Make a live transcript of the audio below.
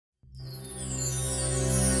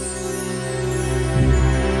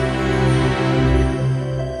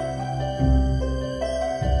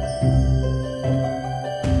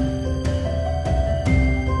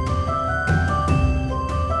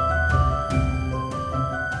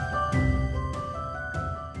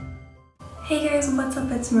Hey guys, what's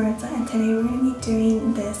up? It's Marissa, and today we're going to be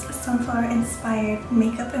doing this sunflower inspired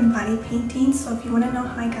makeup and body painting. So if you want to know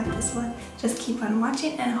how I got this look, just keep on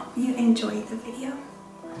watching and I hope you enjoy the video.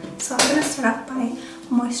 So I'm going to start off by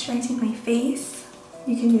moisturizing my face.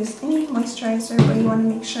 You can use any moisturizer, but you want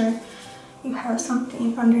to make sure you have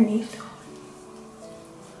something underneath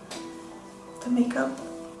the makeup.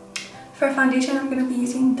 For foundation, I'm going to be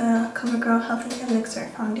using the Covergirl Healthy Elixir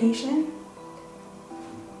foundation.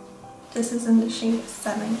 This is in the shade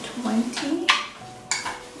 720.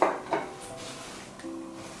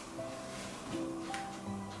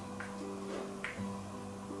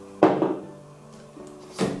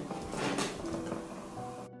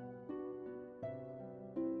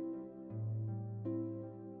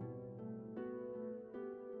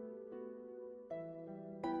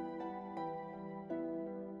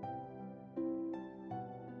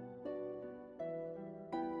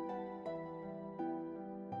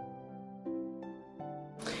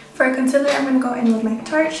 For concealer, I'm going to go in with my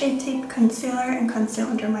Tarte Shape Tape concealer and conceal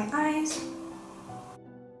under my eyes.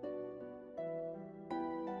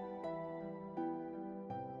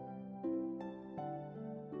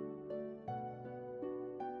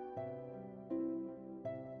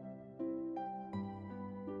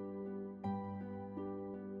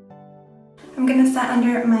 I'm going to set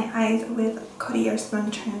under my eyes with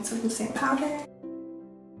Airspun Translucent powder.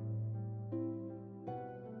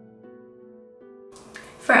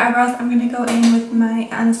 For eyebrows, I'm going to go in with my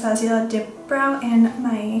Anastasia Dip Brow and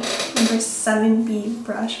my number 7B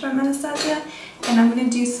brush from Anastasia. And I'm going to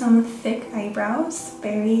do some thick eyebrows,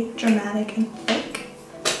 very dramatic and thick.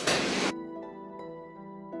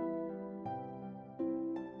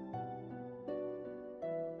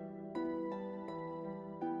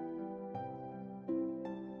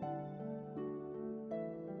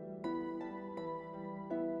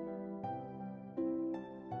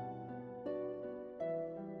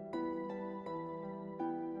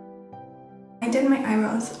 I did my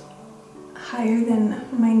eyebrows higher than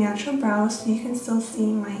my natural brows, so you can still see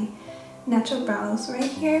my natural brows right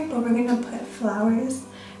here, but we're going to put flowers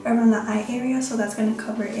around the eye area, so that's going to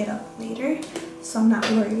cover it up later, so I'm not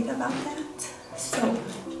worried about that. So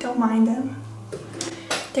don't mind them.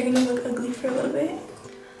 They're going to look ugly for a little bit.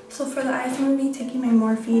 So for the eyes, I'm going to be taking my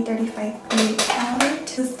Morphe 35 palette.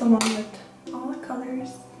 This is the one with all the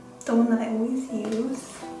colors, the one that I always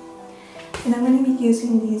use. And I'm going to be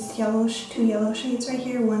using these two yellow shades right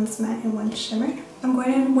here, one's matte and one's shimmer. I'm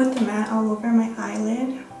going in with the matte all over my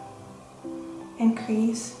eyelid and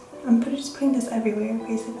crease. I'm just putting this everywhere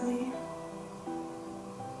basically.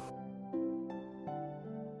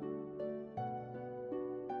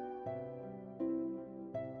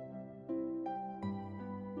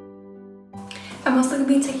 I'm also going to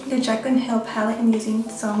be taking the Jaclyn Hill palette and using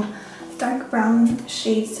some dark brown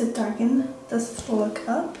shades to darken this look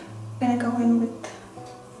up. I'm gonna go in with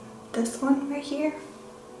this one right here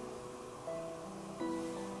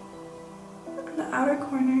on the outer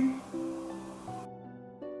corner.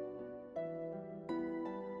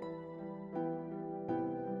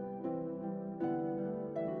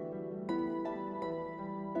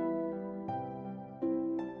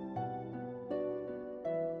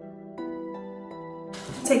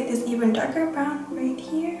 Take this even darker brown right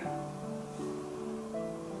here.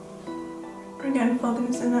 Again,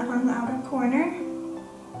 focusing that on the outer corner.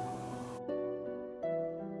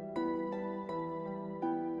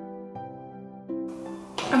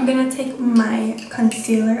 I'm going to take my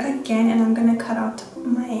concealer again and I'm going to cut out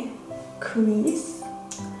my crease.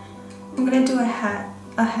 I'm going to do a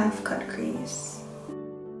half cut crease.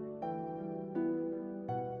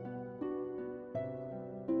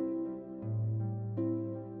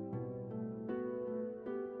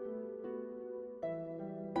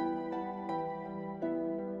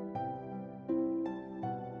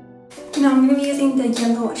 Now I'm going to be using the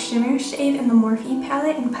yellow shimmer shade in the Morphe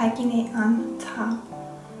palette and packing it on top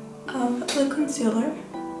of the concealer.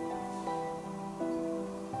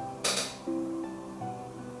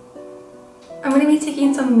 I'm going to be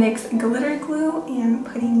taking some NYX glitter glue and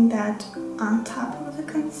putting that on top of the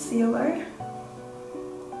concealer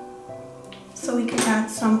so we can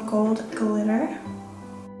add some gold glitter.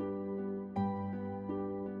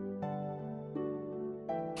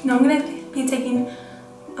 Now I'm going to be taking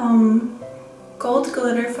gold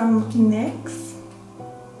glitter from NYX.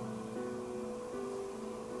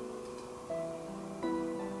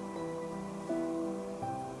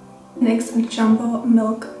 NYX Jumbo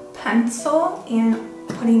Milk Pencil and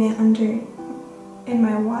putting it under in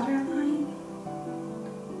my waterline.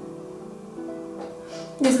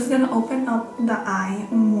 This is going to open up the eye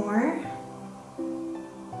more.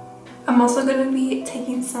 I'm also going to be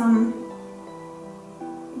taking some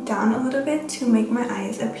down a little bit to make my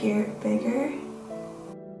eyes appear bigger.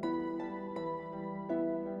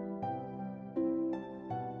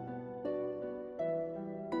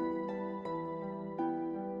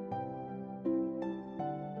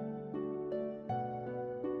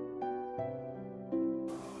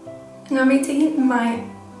 Now I'm taking my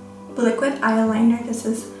liquid eyeliner. This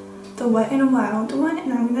is the Wet n Wild one,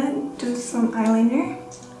 and I'm gonna do some eyeliner.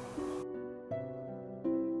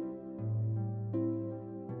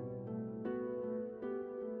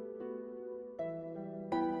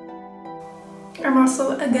 I'm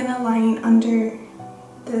also gonna line under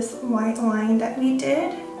this white line that we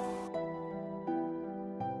did.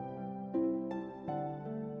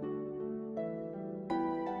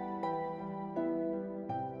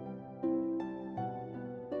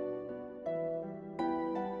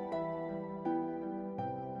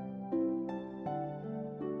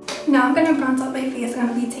 Now I'm gonna bronze out my face. I'm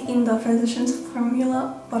gonna be taking the Physicians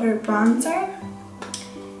Formula Butter Bronzer.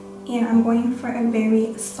 And I'm going for a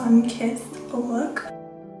very sun-kissed look.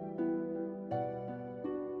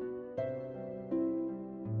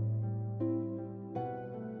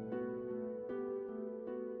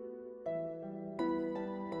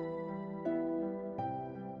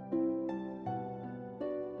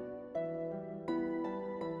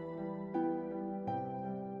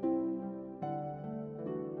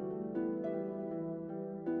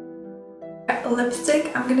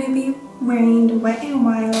 Lipstick, I'm gonna be wearing the Wet n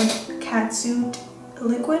Wild Catsuit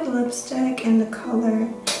Liquid Lipstick in the color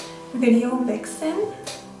Video Vixen,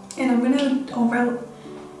 and I'm gonna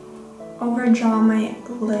overdraw my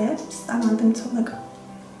lips. I want them to look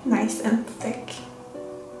nice and thick.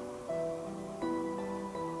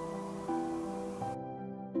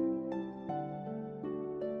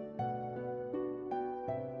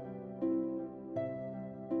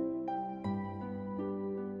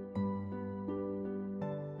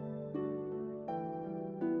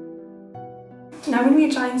 Now I'm going to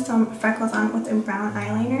be drawing some freckles on with a brown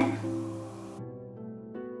eyeliner.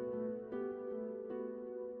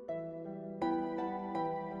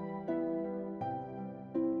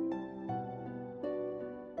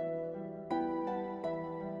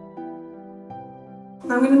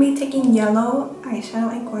 Now I'm going to be taking yellow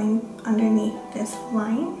eyeshadow and going underneath this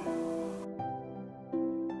line.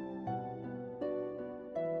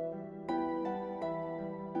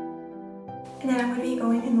 And then I'm going to be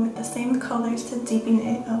going in with the same colors to deepen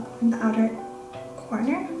it up in the outer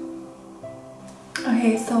corner.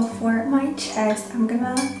 Okay, so for my chest, I'm going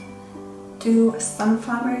to do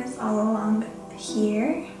sunflowers all along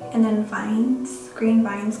here. And then vines, green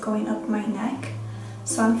vines going up my neck.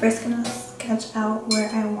 So I'm first going to sketch out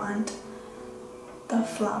where I want the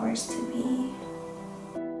flowers to be.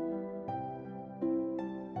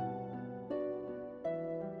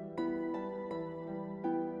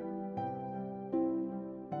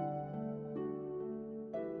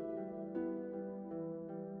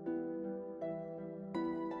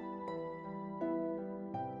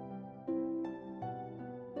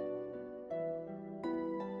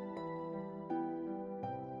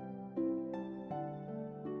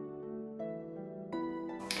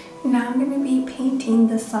 Now I'm going to be painting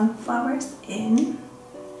the sunflowers in.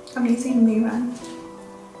 I'm using Merhon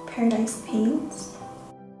Paradise Paints.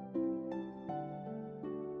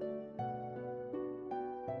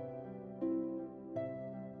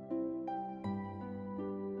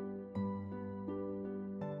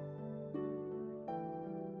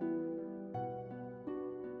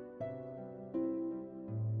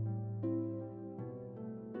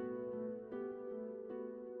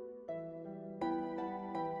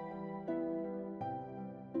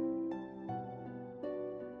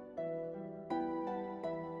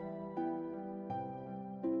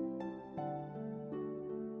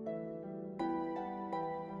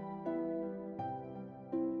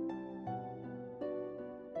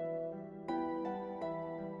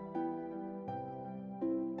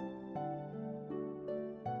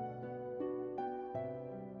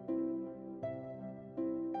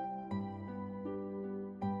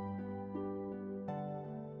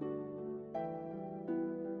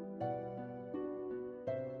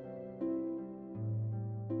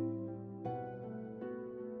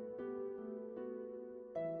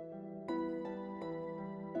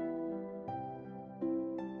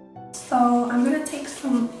 So I'm going to take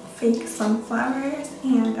some fake sunflowers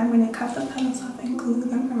and I'm going to cut the petals off and glue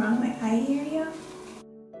them around my eye area.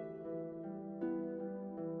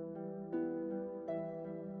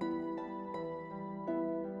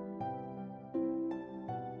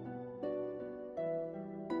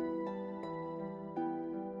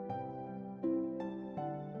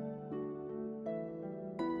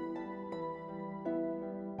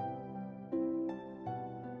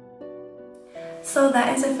 So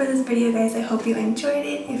that is it for this video, guys. I hope you enjoyed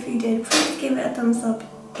it. If you did, please give it a thumbs up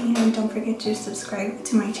and don't forget to subscribe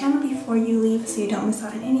to my channel before you leave so you don't miss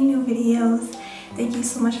out on any new videos. Thank you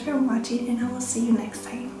so much for watching, and I will see you next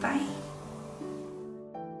time. Bye.